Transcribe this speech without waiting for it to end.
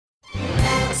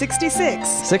66.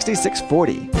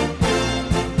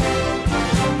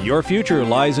 6640. Your future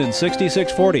lies in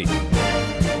 6640.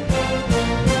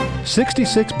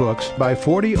 66 books by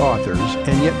 40 authors,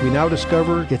 and yet we now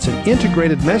discover it's an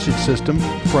integrated message system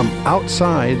from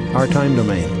outside our time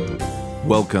domain.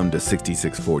 Welcome to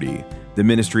 6640, the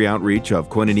ministry outreach of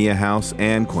Koinonia House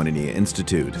and Koinonia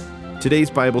Institute.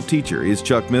 Today's Bible teacher is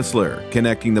Chuck Missler,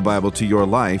 connecting the Bible to your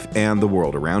life and the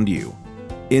world around you.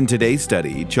 In today's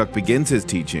study, Chuck begins his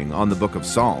teaching on the book of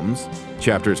Psalms,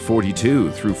 chapters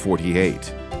 42 through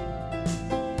 48.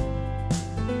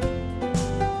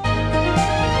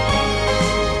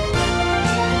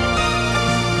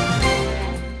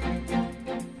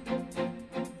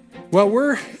 Well,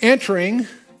 we're entering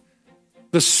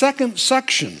the second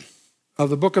section of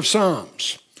the book of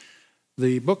Psalms.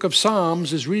 The book of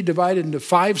Psalms is really divided into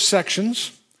 5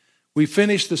 sections. We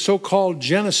finished the so-called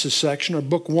Genesis section, or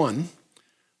book 1.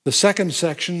 The second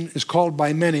section is called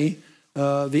by many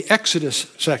the Exodus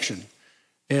section.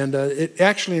 And it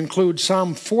actually includes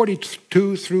Psalm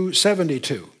 42 through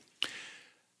 72.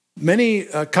 Many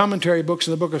commentary books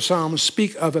in the book of Psalms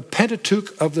speak of a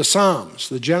Pentateuch of the Psalms.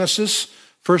 The Genesis,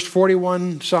 first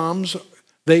 41 Psalms,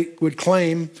 they would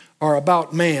claim are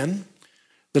about man.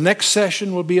 The next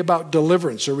session will be about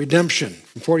deliverance or redemption,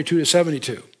 from 42 to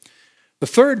 72. The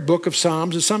third book of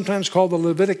Psalms is sometimes called the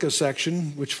Leviticus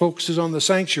section, which focuses on the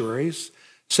sanctuaries,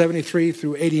 73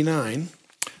 through 89.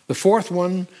 The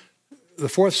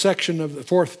fourth section of the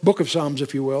fourth book of Psalms,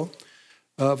 if you will,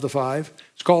 of the 5,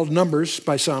 it's called Numbers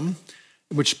by some,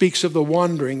 which speaks of the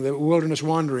wandering, the wilderness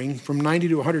wandering from 90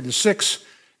 to 106.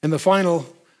 And the final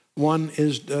one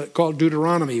is called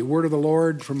Deuteronomy, Word of the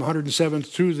Lord, from 107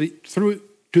 through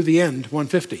to the end,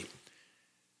 150.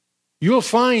 You'll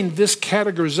find this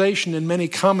categorization in many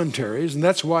commentaries, and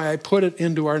that's why I put it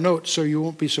into our notes, so you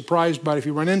won't be surprised by it if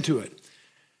you run into it.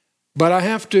 But I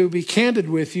have to be candid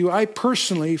with you. I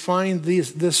personally find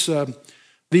these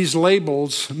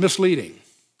labels misleading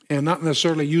and not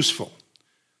necessarily useful.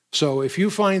 So if you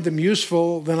find them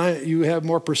useful, then you have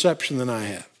more perception than I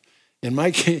have. In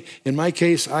my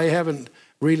case, I haven't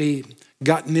really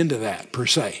gotten into that per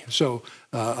se. So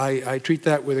I treat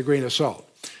that with a grain of salt,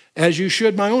 as you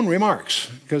should my own remarks,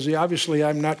 because obviously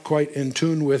I'm not quite in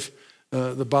tune with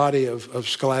the body of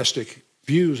scholastic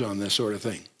views on this sort of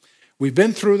thing. We've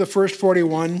been through the first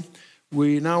 41.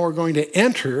 We now are going to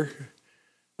enter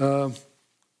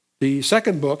the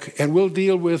second book, and we'll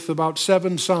deal with about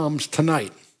 7 Psalms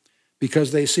tonight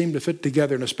because they seem to fit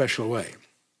together in a special way.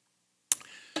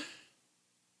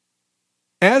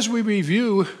 As we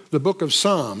review the book of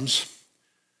Psalms,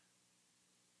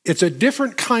 it's a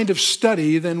different kind of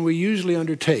study than we usually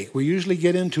undertake. We usually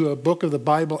get into a book of the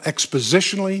Bible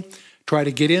expositionally, try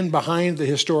to get in behind the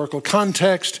historical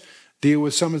context, deal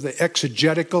with some of the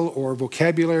exegetical or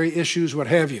vocabulary issues, what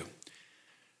have you.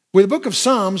 With the book of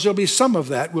Psalms, there'll be some of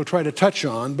that we'll try to touch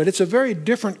on, but it's a very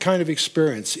different kind of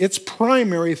experience. Its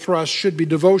primary thrust should be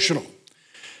devotional.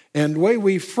 And the way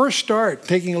we first start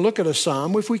taking a look at a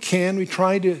psalm, if we can, we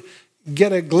try to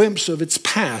get a glimpse of its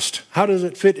past. How does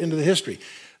it fit into the history?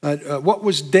 What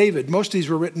was David? Most of these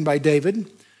were written by David.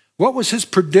 What was his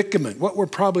predicament? What were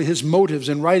probably his motives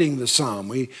in writing the psalm?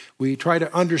 We try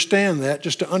to understand that,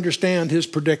 just to understand his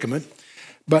predicament.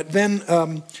 But then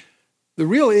the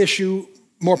real issue,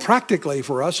 more practically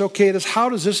for us, is how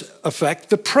does this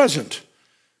affect the present?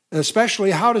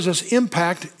 Especially, how does this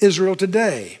impact Israel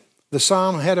today? The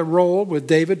psalm had a role with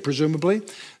David, presumably,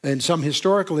 in some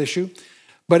historical issue,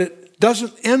 but it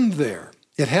doesn't end there.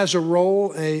 It has a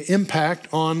role, an impact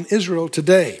on Israel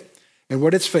today and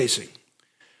what it's facing.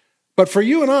 But for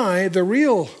you and I, the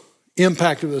real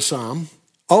impact of the psalm,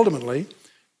 ultimately,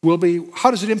 will be how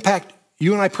does it impact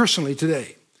you and I personally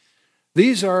today?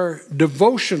 These are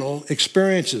devotional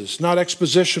experiences, not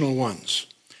expositional ones.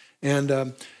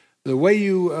 And the way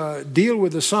you deal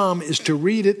with the psalm is to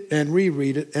read it and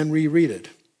reread it and reread it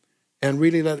and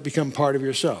really let it become part of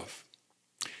yourself.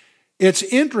 It's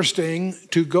interesting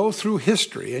to go through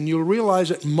history, and you'll realize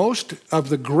that most of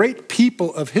the great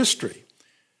people of history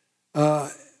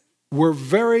were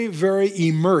very, very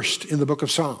immersed in the book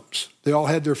of Psalms. They all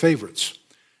had their favorites.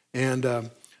 And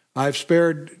I've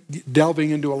spared delving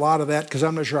into a lot of that because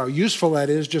I'm not sure how useful that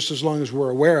is, just as long as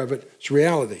we're aware of it. It's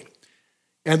reality.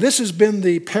 And this has been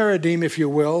the paradigm, if you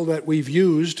will, that we've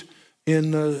used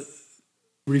in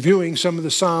reviewing some of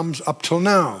the Psalms up till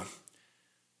now.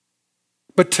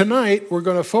 But tonight, we're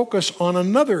going to focus on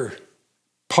another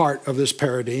part of this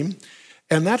paradigm,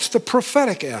 and that's the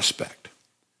prophetic aspect.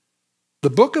 The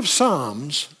book of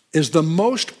Psalms is the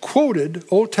most quoted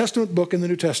Old Testament book in the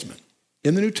New Testament.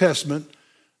 In the New Testament,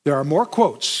 There are more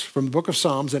quotes from the book of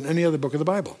Psalms than any other book of the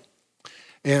Bible.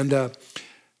 And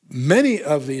many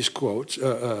of these quotes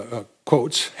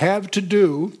have to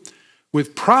do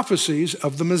with prophecies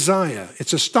of the Messiah.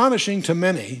 It's astonishing to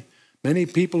many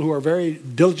people who are very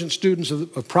diligent students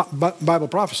of Bible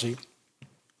prophecy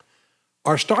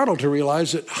are startled to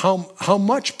realize that how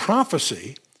much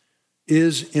prophecy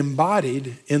is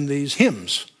embodied in these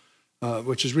hymns,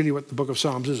 which is really what the book of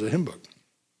Psalms is, a hymn book.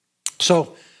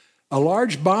 So a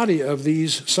large body of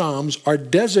these psalms are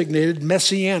designated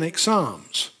messianic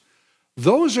psalms.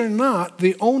 Those are not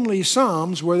the only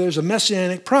psalms where there's a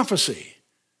messianic prophecy.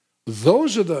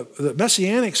 Those are the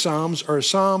messianic psalms are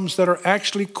psalms that are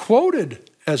actually quoted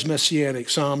as messianic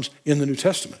psalms in the New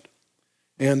Testament.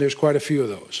 And there's quite a few of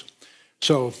those.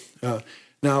 So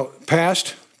now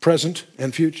past, present,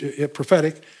 and future,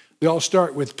 prophetic, they all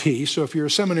start with P. So if you're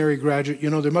a seminary graduate, you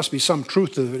know there must be some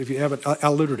truth to it if you have it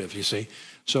alliterative, you see.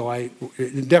 So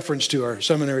in deference to our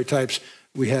seminary types,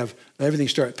 we have everything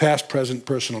start past, present,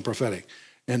 personal, prophetic.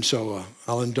 And so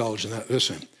I'll indulge in that this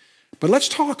time. But let's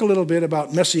talk a little bit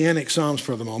about messianic psalms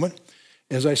for the moment.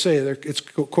 As I say, it's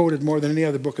quoted more than any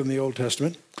other book in the Old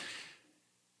Testament.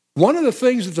 One of the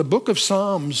things that the book of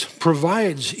Psalms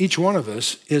provides each one of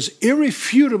us is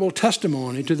irrefutable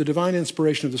testimony to the divine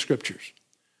inspiration of the Scriptures.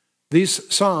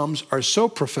 These psalms are so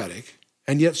prophetic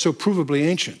and yet so provably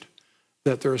ancient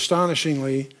that they're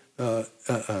astonishingly, that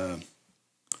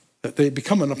they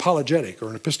become an apologetic or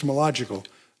an epistemological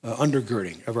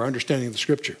undergirding of our understanding of the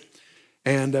Scripture.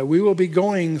 And we will be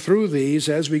going through these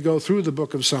as we go through the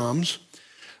book of Psalms.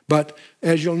 But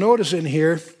as you'll notice in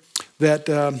here, that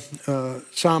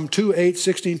Psalm 2, 8,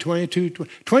 16, 22,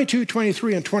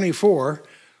 23, and 24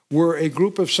 were a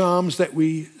group of psalms that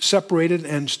we separated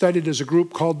and studied as a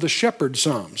group called the Shepherd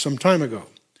Psalms some time ago.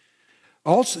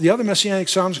 Also, the other Messianic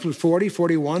Psalms include 40,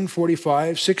 41,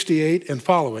 45, 68, and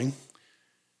following.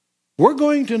 We're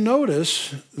going to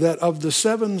notice that of the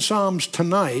 7 Psalms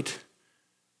tonight,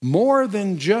 more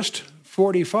than just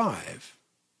 45,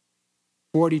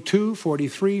 42,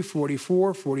 43,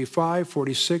 44, 45,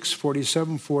 46,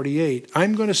 47, 48,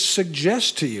 I'm going to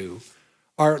suggest to you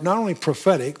are not only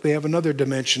prophetic, they have another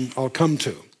dimension I'll come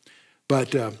to.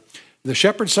 But the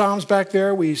Shepherd Psalms back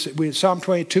there, Psalm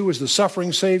 22 is the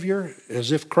suffering Savior,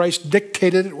 as if Christ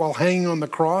dictated it while hanging on the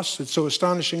cross. It's so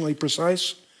astonishingly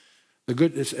precise.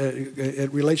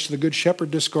 It relates to the Good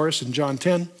Shepherd discourse in John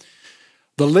 10.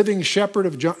 The living shepherd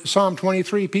of Psalm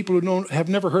 23, people who have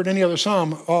never heard any other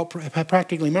psalm all have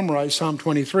practically memorized Psalm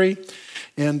 23.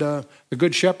 And the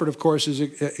good shepherd, of course, is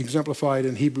exemplified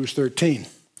in Hebrews 13.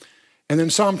 And then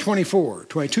Psalm 24,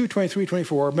 22, 23,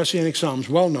 24, Messianic Psalms,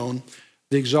 well known,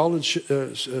 the exalted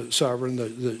sovereign,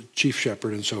 the chief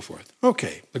shepherd, and so forth.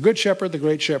 Okay, the good shepherd, the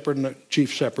great shepherd, and the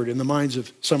chief shepherd in the minds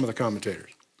of some of the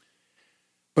commentators.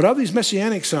 But of these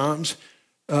Messianic Psalms,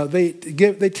 they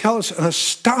tell us an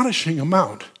astonishing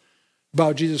amount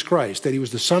about Jesus Christ, that he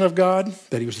was the Son of God,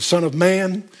 that he was the Son of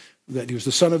Man, that he was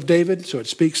the Son of David. So it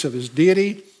speaks of his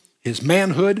deity, his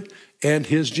manhood, and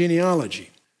his genealogy.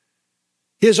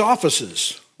 His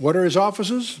offices. What are his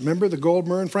offices? Remember the gold,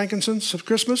 myrrh, and frankincense of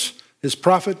Christmas? His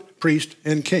prophet, priest,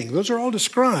 and king. Those are all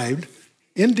described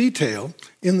in detail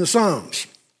in the Psalms.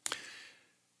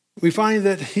 We find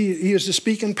that he is to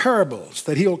speak in parables,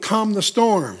 that he will calm the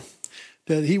storm,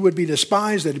 that he would be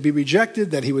despised, that he'd be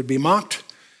rejected, that he would be mocked.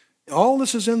 All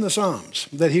this is in the Psalms,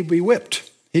 that he'd be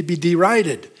whipped, he'd be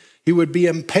derided, he would be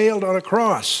impaled on a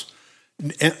cross,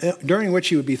 during which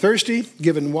he would be thirsty,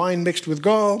 given wine mixed with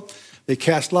gall. They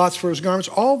cast lots for his garments.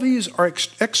 All these are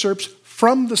excerpts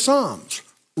from the Psalms,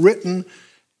 written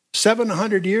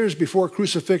 700 years before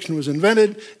crucifixion was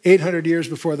invented, 800 years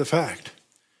before the fact.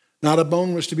 Not a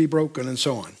bone was to be broken, and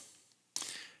so on.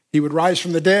 He would rise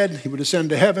from the dead. He would ascend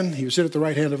to heaven. He would sit at the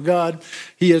right hand of God.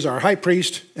 He is our high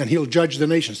priest, and he'll judge the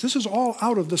nations. This is all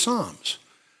out of the Psalms.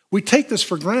 We take this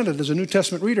for granted as a New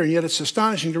Testament reader, and yet it's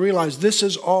astonishing to realize this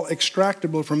is all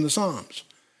extractable from the Psalms.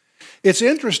 It's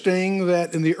interesting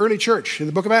that in the early church, in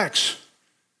the book of Acts,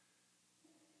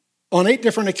 on 8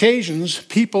 different occasions,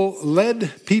 people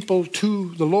led people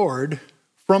to the Lord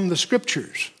from the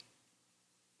Scriptures.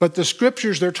 But the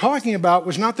Scriptures they're talking about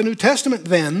was not the New Testament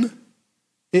then.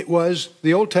 It was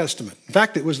the Old Testament. In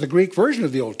fact, it was the Greek version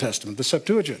of the Old Testament, the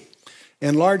Septuagint,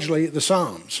 and largely the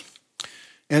Psalms.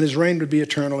 And his reign would be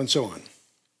eternal and so on.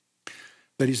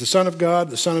 That he's the Son of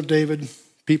God, the Son of David.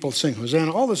 People sing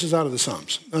Hosanna. All this is out of the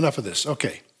Psalms. Enough of this.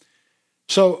 Okay.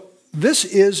 So this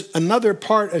is another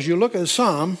part. As you look at a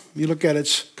psalm, you look at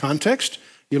its context.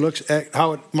 You look at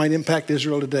how it might impact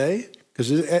Israel today.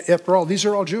 Because after all, these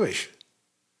are all Jewish.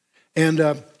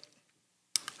 And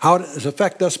how does it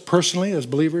affect us personally as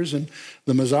believers in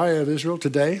the Messiah of Israel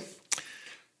today,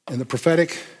 in the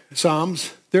prophetic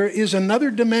Psalms. There is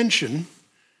another dimension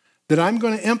that I'm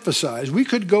going to emphasize. We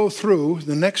could go through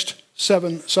the next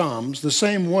 7 Psalms the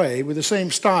same way, with the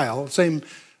same style, same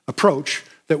approach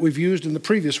that we've used in the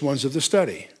previous ones of the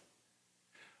study.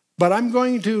 But I'm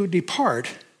going to depart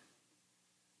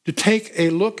to take a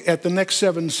look at the next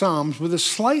 7 Psalms with a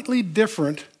slightly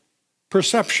different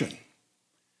perception.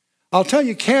 I'll tell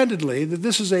you candidly that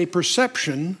this is a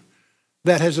perception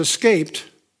that has escaped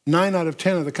 9 out of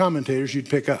 10 of the commentators you'd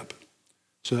pick up.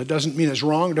 So that doesn't mean it's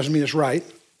wrong, it doesn't mean it's right.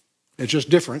 It's just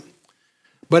different.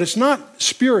 But it's not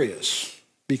spurious,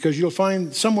 because you'll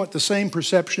find somewhat the same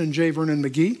perception in J. Vernon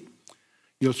McGee.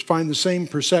 You'll find the same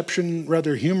perception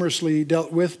rather humorously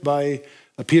dealt with by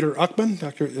Peter Ruckman,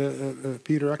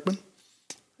 Peter Ruckman.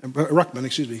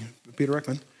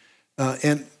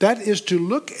 And that is to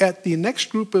look at the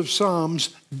next group of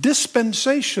Psalms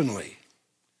dispensationally.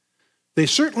 They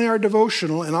certainly are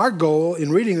devotional, and our goal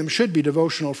in reading them should be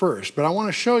devotional first. But I want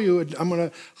to show you, I'm going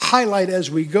to highlight as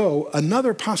we go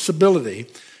another possibility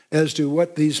as to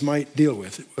what these might deal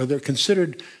with. They're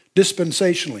considered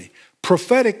dispensationally,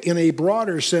 prophetic in a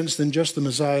broader sense than just the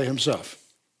Messiah himself.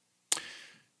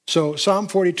 So Psalm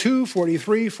 42,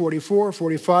 43, 44,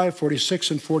 45,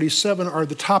 46, and 47 are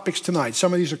the topics tonight.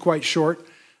 Some of these are quite short,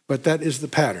 but that is the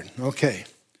pattern. Okay.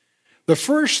 The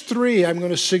first 3 I'm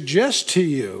going to suggest to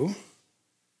you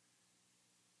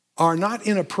are not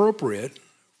inappropriate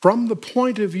from the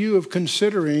point of view of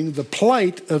considering the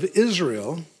plight of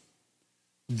Israel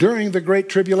during the Great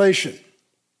Tribulation.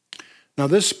 Now,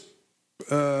 this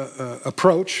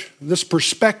approach, this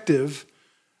perspective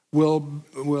will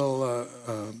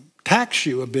tax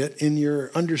you a bit in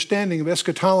your understanding of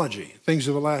eschatology, things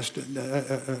of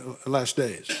the last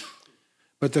days.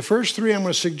 But the first 3 I'm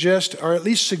going to suggest are at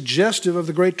least suggestive of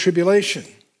the Great Tribulation.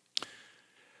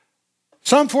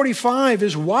 Psalm 45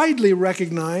 is widely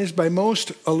recognized by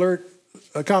most alert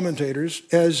commentators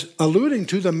as alluding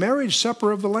to the marriage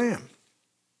supper of the Lamb,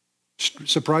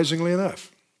 surprisingly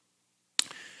enough.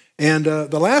 And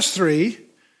the last 3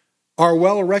 are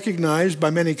well recognized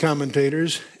by many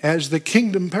commentators as the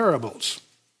kingdom parables.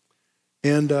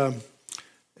 And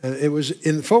it was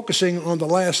in focusing on the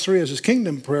last 3 as his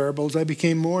kingdom parables, I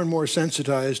became more and more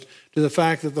sensitized to the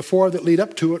fact that the 4 that lead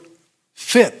up to it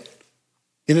fit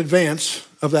in advance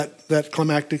of that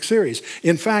climactic series.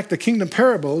 In fact, the kingdom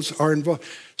parables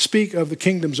speak of the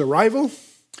kingdom's arrival,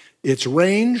 its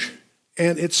range,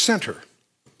 and its center.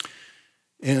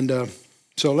 And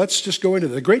so let's just go into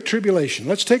the Great Tribulation.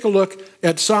 Let's take a look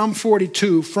at Psalm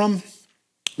 42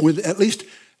 with at least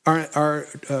our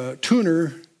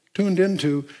tuner tuned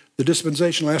into the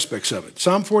dispensational aspects of it.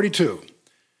 Psalm 42.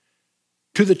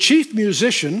 To the chief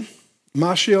musician,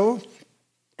 Mashil,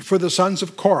 for the sons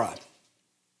of Korah.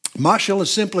 Mashil is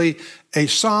simply a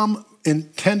psalm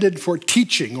intended for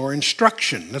teaching or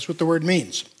instruction. That's what the word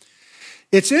means.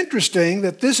 It's interesting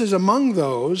that this is among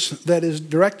those that is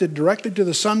directed directly to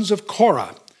the sons of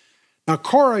Korah. Now,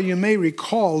 Korah, you may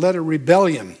recall, led a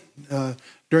rebellion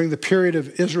during the period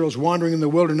of Israel's wandering in the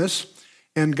wilderness,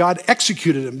 and God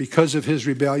executed him because of his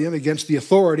rebellion against the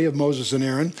authority of Moses and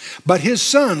Aaron. But his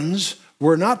sons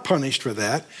were not punished for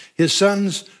that. His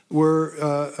sons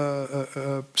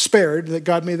were spared. That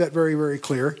God made that very, very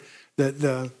clear,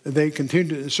 that they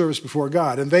continued in service before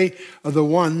God. And they are the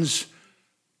ones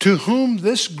to whom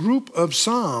this group of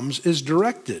Psalms is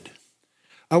directed.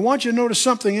 I want you to notice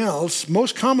something else.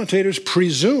 Most commentators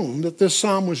presume that this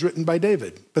psalm was written by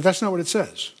David, but that's not what it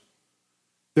says.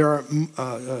 There are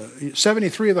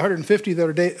 73 of the 150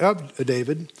 that are of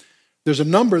David. There's a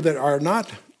number that are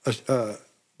not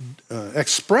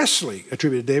expressly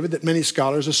attributed to David that many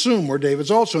scholars assume were David's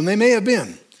also, and they may have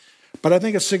been. But I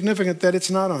think it's significant that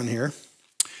it's not on here.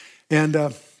 And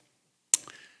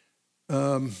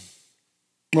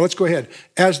well, let's go ahead.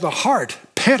 As the hart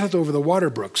panteth over the water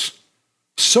brooks,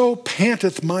 so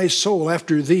panteth my soul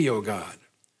after thee, O God.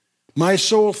 My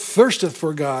soul thirsteth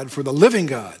for God, for the living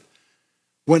God.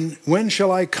 When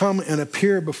shall I come and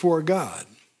appear before God?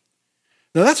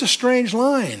 Now that's a strange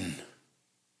line.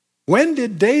 When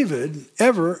did David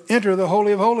ever enter the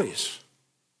Holy of Holies?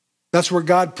 That's where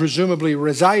God presumably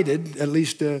resided, at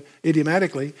least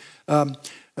idiomatically.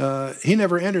 He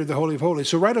never entered the Holy of Holies.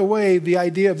 So right away, the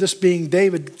idea of this being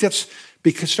David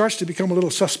starts to become a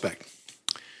little suspect.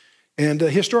 And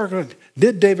historically,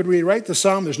 did David rewrite the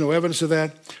psalm? There's no evidence of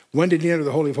that. When did he enter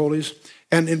the Holy of Holies?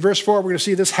 And in verse 4, we're going to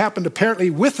see this happened apparently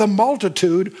with a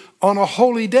multitude on a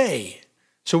holy day.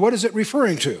 So what is it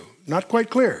referring to? Not quite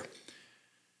clear.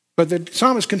 But the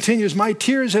psalmist continues, my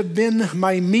tears have been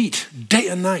my meat day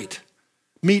and night.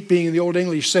 Meat being in the Old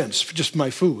English sense, just my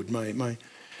food,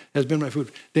 has been my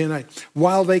food day and night.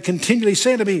 While they continually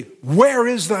say to me, where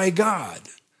is thy God?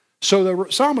 So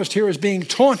the psalmist here is being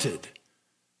taunted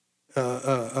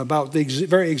about the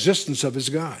very existence of his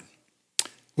God.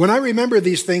 When I remember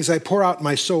these things, I pour out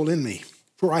my soul in me.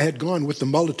 For I had gone with the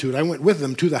multitude. I went with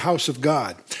them to the house of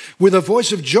God, with a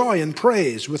voice of joy and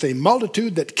praise, with a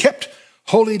multitude that kept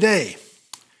holy day.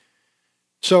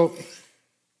 So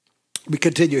we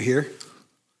continue here.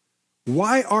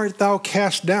 Why art thou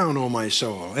cast down, O my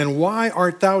soul? And why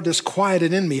art thou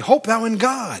disquieted in me? Hope thou in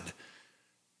God.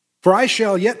 For I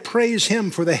shall yet praise him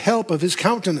for the help of his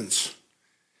countenance.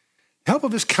 Help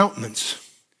of his countenance.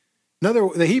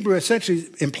 The Hebrew essentially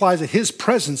implies that his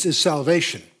presence is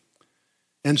salvation.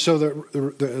 And so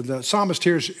the psalmist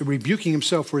here is rebuking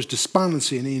himself for his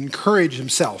despondency, and he encouraged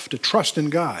himself to trust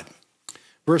in God.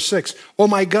 Verse 6, O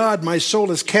my God, my soul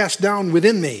is cast down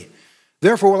within me.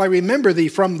 Therefore will I remember thee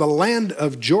from the land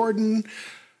of Jordan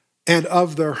and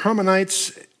of the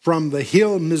Hermonites from the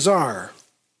hill Mizar.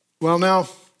 Well, now,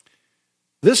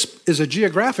 this is a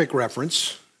geographic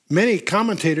reference. Many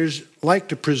commentators like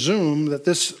to presume that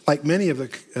this, like many of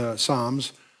the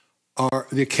Psalms,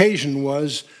 the occasion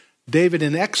was David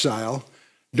in exile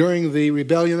during the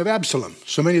rebellion of Absalom.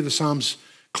 So many of the Psalms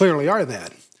clearly are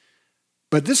that.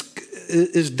 But this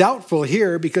is doubtful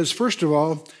here because, first of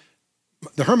all,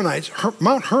 the Hermonites,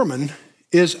 Mount Hermon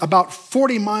is about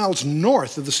 40 miles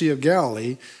north of the Sea of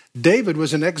Galilee. David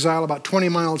was in exile about 20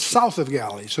 miles south of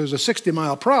Galilee. So there's a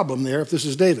 60-mile problem there if this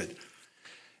is David.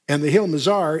 And the hill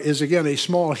Mizar is, again, a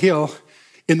small hill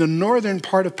in the northern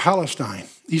part of Palestine,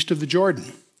 east of the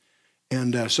Jordan.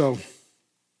 And so,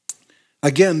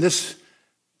 again, this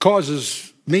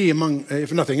causes me,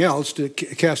 if nothing else, to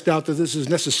cast doubt that this is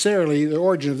necessarily, the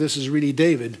origin of this is really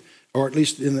David, or at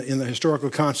least in the historical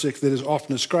context that is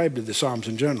often ascribed to the Psalms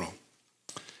in general.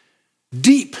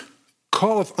 Deep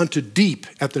calleth unto deep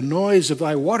at the noise of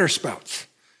thy waterspouts.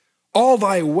 All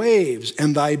thy waves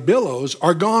and thy billows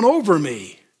are gone over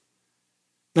me.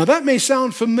 Now that may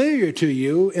sound familiar to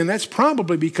you, and that's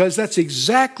probably because that's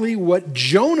exactly what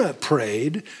Jonah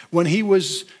prayed when he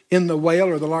was in the whale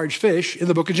or the large fish in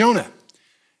the book of Jonah.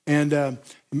 And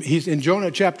he's in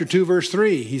Jonah chapter 2, verse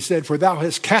 3, he said, For thou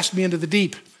hast cast me into the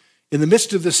deep, in the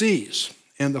midst of the seas,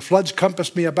 and the floods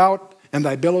compassed me about, and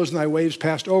thy billows and thy waves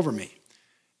passed over me.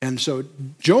 And so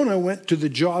Jonah went to the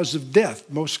jaws of death.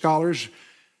 Most scholars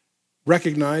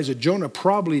recognize that Jonah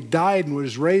probably died and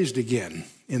was raised again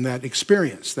in that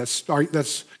experience.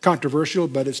 That's controversial,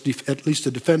 but it's at least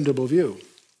a defendable view.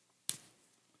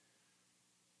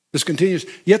 This continues,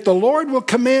 Yet the Lord will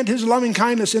command his loving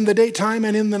kindness in the daytime,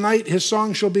 and in the night his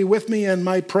song shall be with me, and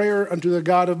my prayer unto the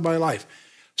God of my life.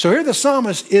 So here the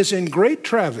psalmist is in great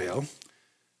travail,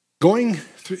 being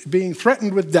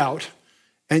threatened with doubt,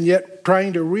 and yet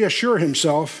trying to reassure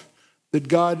himself that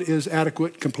God is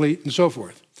adequate, complete, and so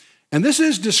forth. And this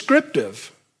is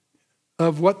descriptive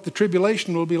of what the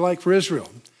tribulation will be like for Israel.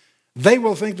 They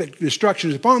will think that destruction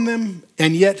is upon them,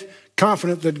 and yet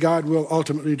confident that God will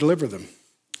ultimately deliver them.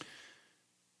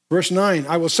 Verse 9,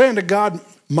 I will say unto God,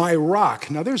 my rock.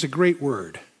 Now there's a great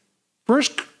word. 1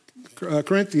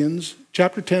 Corinthians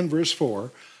chapter 10, verse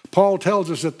 4, Paul tells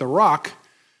us that the rock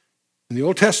in the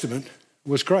Old Testament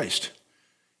was Christ,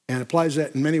 and applies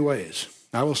that in many ways.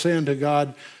 I will say unto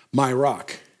God, my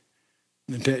rock.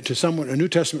 And to someone, a New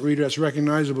Testament reader, that's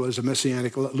recognizable as a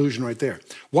messianic allusion right there.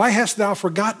 Why hast thou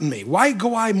forgotten me? Why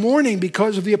go I mourning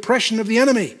because of the oppression of the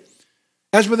enemy?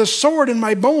 As with a sword in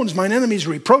my bones, mine enemies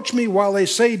reproach me while they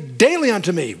say daily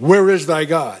unto me, where is thy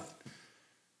God?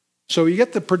 So you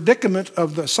get the predicament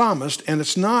of the psalmist, and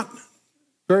it's not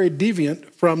very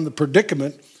deviant from the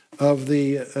predicament of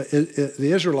the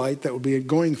Israelite that will be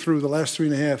going through the last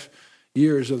 3.5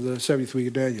 years of the 70th week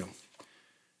of Daniel.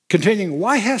 Continuing,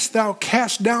 why hast thou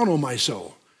cast down, O my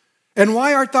soul? And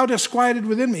why art thou disquieted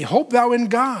within me? Hope thou in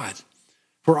God,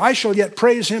 for I shall yet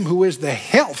praise him who is the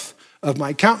health of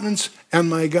my countenance and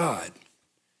my God.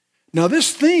 Now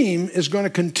this theme is going to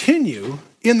continue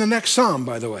in the next psalm,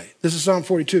 by the way. This is Psalm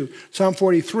 42. Psalm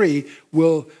 43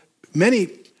 many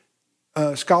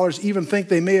scholars even think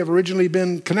they may have originally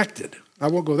been connected. I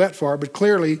won't go that far, but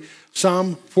clearly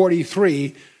Psalm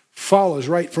 43 follows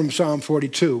right from Psalm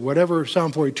 42. Whatever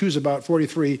Psalm 42 is about,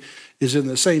 43 is in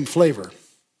the same flavor.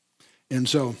 And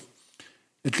so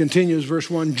it continues, verse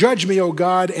 1, Judge me, O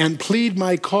God, and plead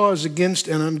my cause against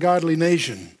an ungodly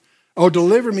nation. O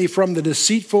deliver me from the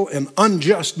deceitful and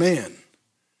unjust man.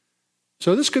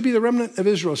 So this could be the remnant of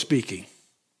Israel speaking.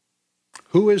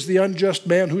 Who is the unjust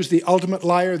man? Who's the ultimate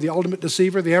liar, the ultimate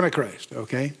deceiver? The Antichrist,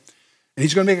 okay? And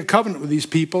he's going to make a covenant with these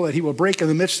people that he will break in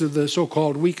the midst of the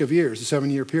so-called week of years, the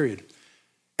 7-year period.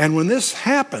 And when this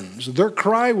happens, their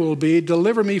cry will be,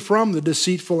 deliver me from the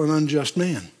deceitful and unjust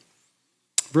man.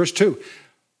 Verse 2,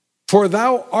 for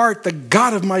thou art the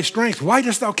God of my strength. Why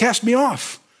dost thou cast me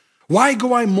off? Why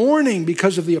go I mourning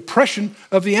because of the oppression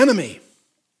of the enemy?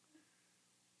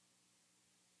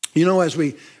 You know, as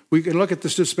we can look at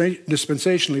this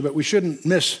dispensationally, but we shouldn't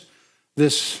miss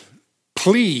this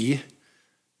plea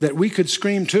that we could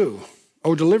scream too.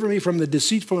 Oh, deliver me from the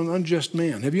deceitful and unjust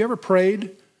man. Have you ever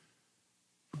prayed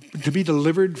to be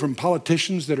delivered from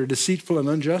politicians that are deceitful and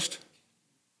unjust?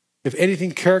 If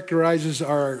anything characterizes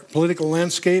our political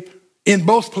landscape in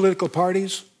both political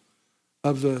parties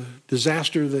of the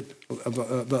disaster of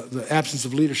the absence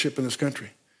of leadership in this country,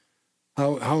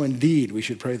 how indeed we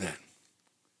should pray that.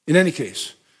 In any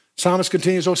case, Psalmist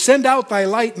continues, oh, send out thy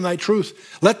light and thy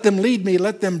truth. Let them lead me.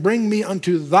 Let them bring me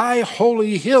unto thy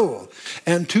holy hill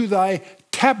and to thy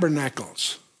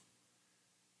tabernacles.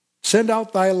 Send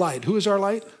out thy light. Who is our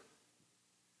light?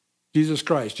 Jesus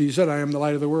Christ. Jesus said, I am the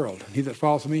light of the world. He that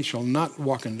followeth me shall not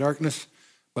walk in darkness,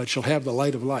 but shall have the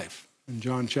light of life. In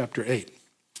John chapter 8.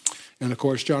 And of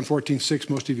course, John 14:6,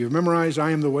 most of you have memorized,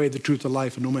 I am the way, the truth, the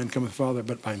life, and no man cometh to the Father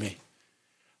but by me.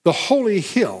 The holy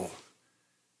hill.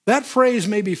 That phrase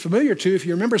may be familiar to you if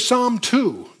you remember Psalm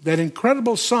 2, that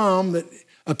incredible psalm that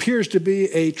appears to be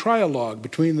a trialogue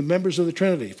between the members of the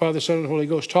Trinity, Father, Son, and Holy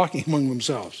Ghost, talking among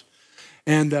themselves.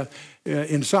 And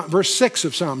in verse 6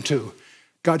 of Psalm 2,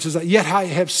 God says, yet I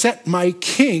have set my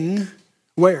king,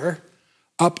 where?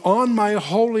 Up on my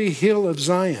holy hill of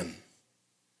Zion.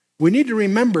 We need to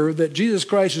remember that Jesus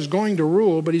Christ is going to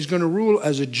rule, but he's going to rule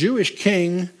as a Jewish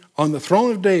king on the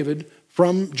throne of David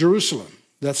from Jerusalem.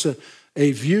 That's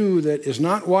a view that is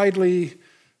not widely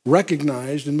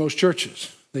recognized in most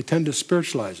churches. They tend to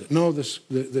spiritualize it. No,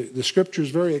 the scripture is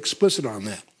very explicit on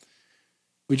that.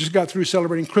 We just got through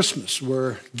celebrating Christmas,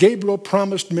 where Gabriel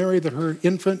promised Mary that her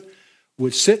infant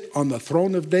would sit on the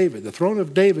throne of David. The throne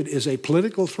of David is a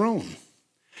political throne,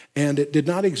 and it did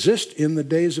not exist in the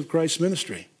days of Christ's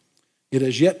ministry. It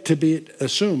is yet to be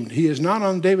assumed. He is not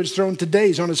on David's throne today.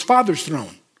 He's on his father's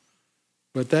throne.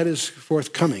 But that is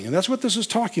forthcoming. And that's what this is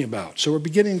talking about. So we're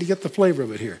beginning to get the flavor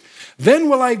of it here. Then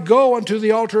will I go unto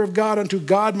the altar of God, unto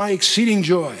God my exceeding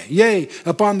joy. Yea,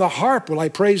 upon the harp will I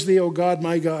praise thee, O God,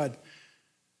 my God.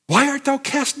 Why art thou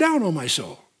cast down, O my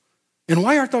soul? And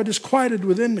why art thou disquieted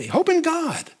within me? Hope in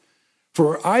God,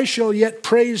 for I shall yet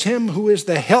praise him who is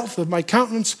the health of my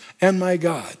countenance and my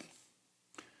God.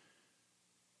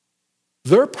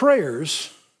 Their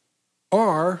prayers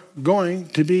are going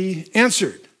to be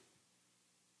answered.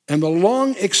 And the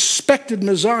long-expected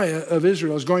Messiah of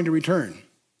Israel is going to return.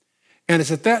 And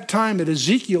it's at that time that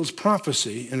Ezekiel's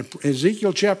prophecy in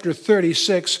Ezekiel chapter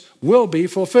 36 will be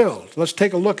fulfilled. Let's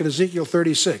take a look at Ezekiel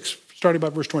 36, starting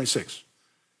about verse 26.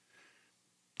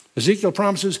 Ezekiel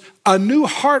promises, a new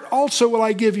heart also will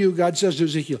I give you, God says to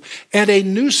Ezekiel, and a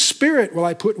new spirit will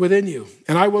I put within you,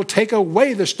 and I will take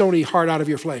away the stony heart out of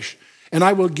your flesh, and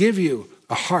I will give you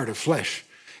a heart of flesh.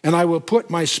 And I will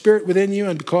put my spirit within you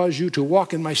and cause you to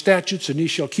walk in my statutes, and ye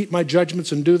shall keep my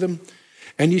judgments and do them.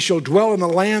 And ye shall dwell in the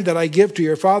land that I give to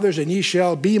your fathers, and ye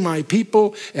shall be my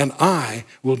people, and I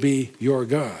will be your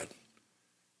God.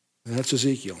 And that's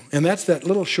Ezekiel. And that's that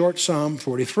little short Psalm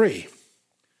 43.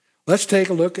 Let's take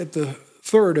a look at the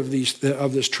third of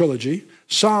this trilogy,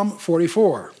 Psalm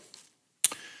 44.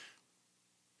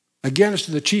 Again, it's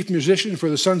to the chief musician for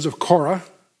the sons of Korah,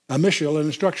 a Mishal, an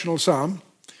instructional psalm.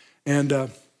 And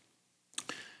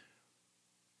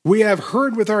we have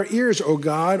heard with our ears, O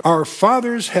God, our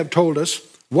fathers have told us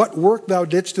what work thou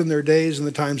didst in their days in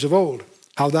the times of old,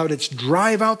 how thou didst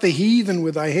drive out the heathen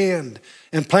with thy hand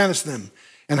and plantest them,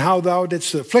 and how thou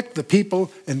didst afflict the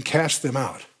people and cast them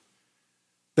out.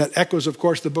 That echoes, of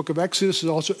course, the book of Exodus. It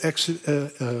also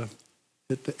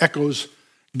echoes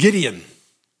Gideon,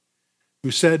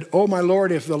 who said, O my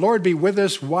Lord, if the Lord be with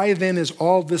us, why then is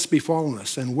all this befallen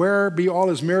us? And where be all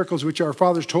his miracles which our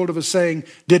fathers told of us, saying,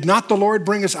 did not the Lord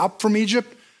bring us up from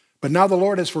Egypt? But now the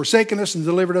Lord has forsaken us and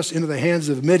delivered us into the hands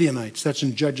of the Midianites. That's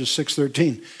in Judges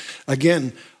 6:13.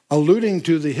 Again, alluding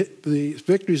to the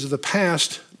victories of the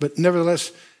past, but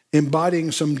nevertheless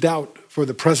embodying some doubt for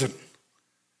the present.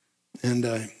 And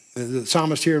the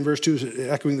psalmist here in verse 2 is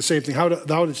echoing the same thing. How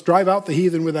thou didst drive out the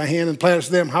heathen with thy hand and plantest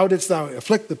them. How didst thou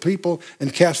afflict the people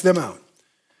and cast them out?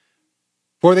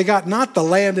 For they got not the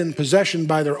land in possession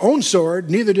by their own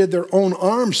sword, neither did their own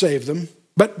arm save them,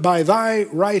 but by thy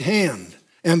right hand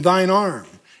and thine arm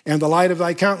and the light of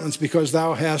thy countenance, because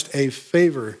thou hast a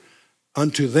favor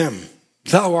unto them.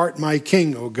 Thou art my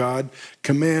king, O God.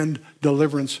 Command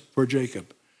deliverance for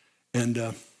Jacob.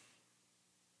 And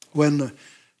when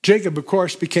Jacob, of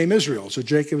course, became Israel, so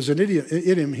Jacob is an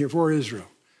idiom here for Israel.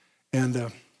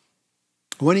 And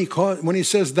when he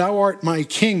says, "Thou art my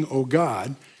king, O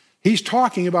God," he's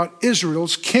talking about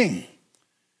Israel's king.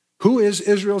 Who is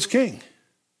Israel's king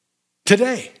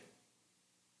today?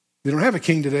 They don't have a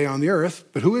king today on the earth,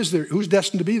 but who's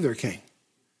destined to be their king?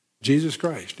 Jesus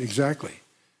Christ, exactly.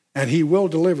 And he will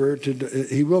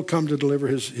come to deliver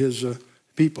his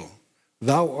people.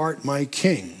 Thou art my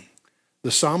king. The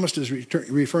psalmist is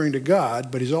referring to God,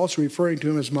 but he's also referring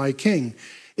to him as my king.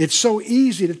 It's so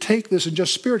easy to take this and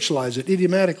just spiritualize it,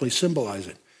 idiomatically symbolize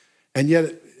it. And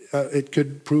yet it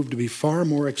could prove to be far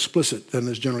more explicit than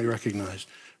is generally recognized.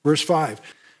 Verse 5,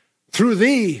 "Through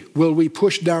thee will we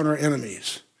push down our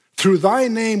enemies. Through thy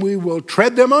name we will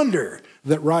tread them under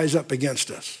that rise up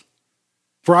against us.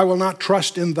 For I will not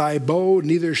trust in thy bow,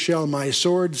 neither shall my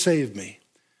sword save me.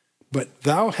 But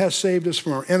thou hast saved us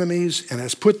from our enemies and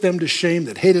hast put them to shame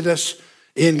that hated us.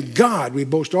 In God we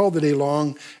boast all the day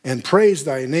long and praise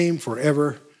thy name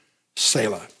forever.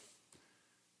 Selah."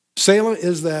 Selah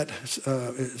is that,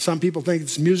 some people think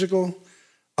it's musical.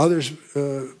 Others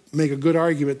make a good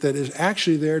argument that is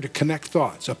actually there to connect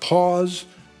thoughts, a pause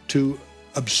to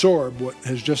absorb what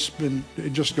has just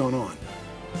gone on.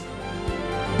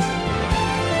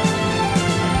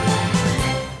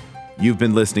 You've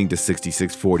been listening to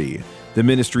 6640, the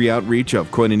ministry outreach of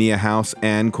Koinonia House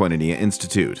and Koinonia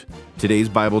Institute. Today's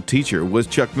Bible teacher was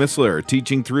Chuck Missler,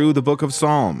 teaching through the book of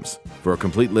Psalms. For a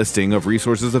complete listing of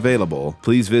resources available,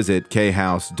 please visit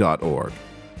khouse.org.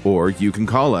 Or you can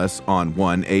call us on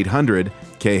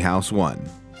 1-800-KHOUSE-1.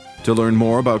 To learn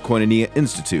more about Koinonia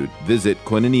Institute, visit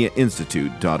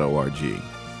koinoniainstitute.org.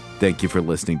 Thank you for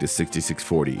listening to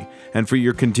 6640 and for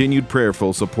your continued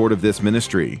prayerful support of this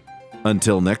ministry.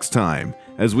 Until next time,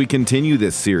 as we continue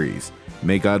this series,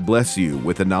 may God bless you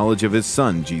with the knowledge of His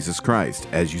Son, Jesus Christ,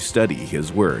 as you study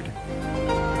His Word.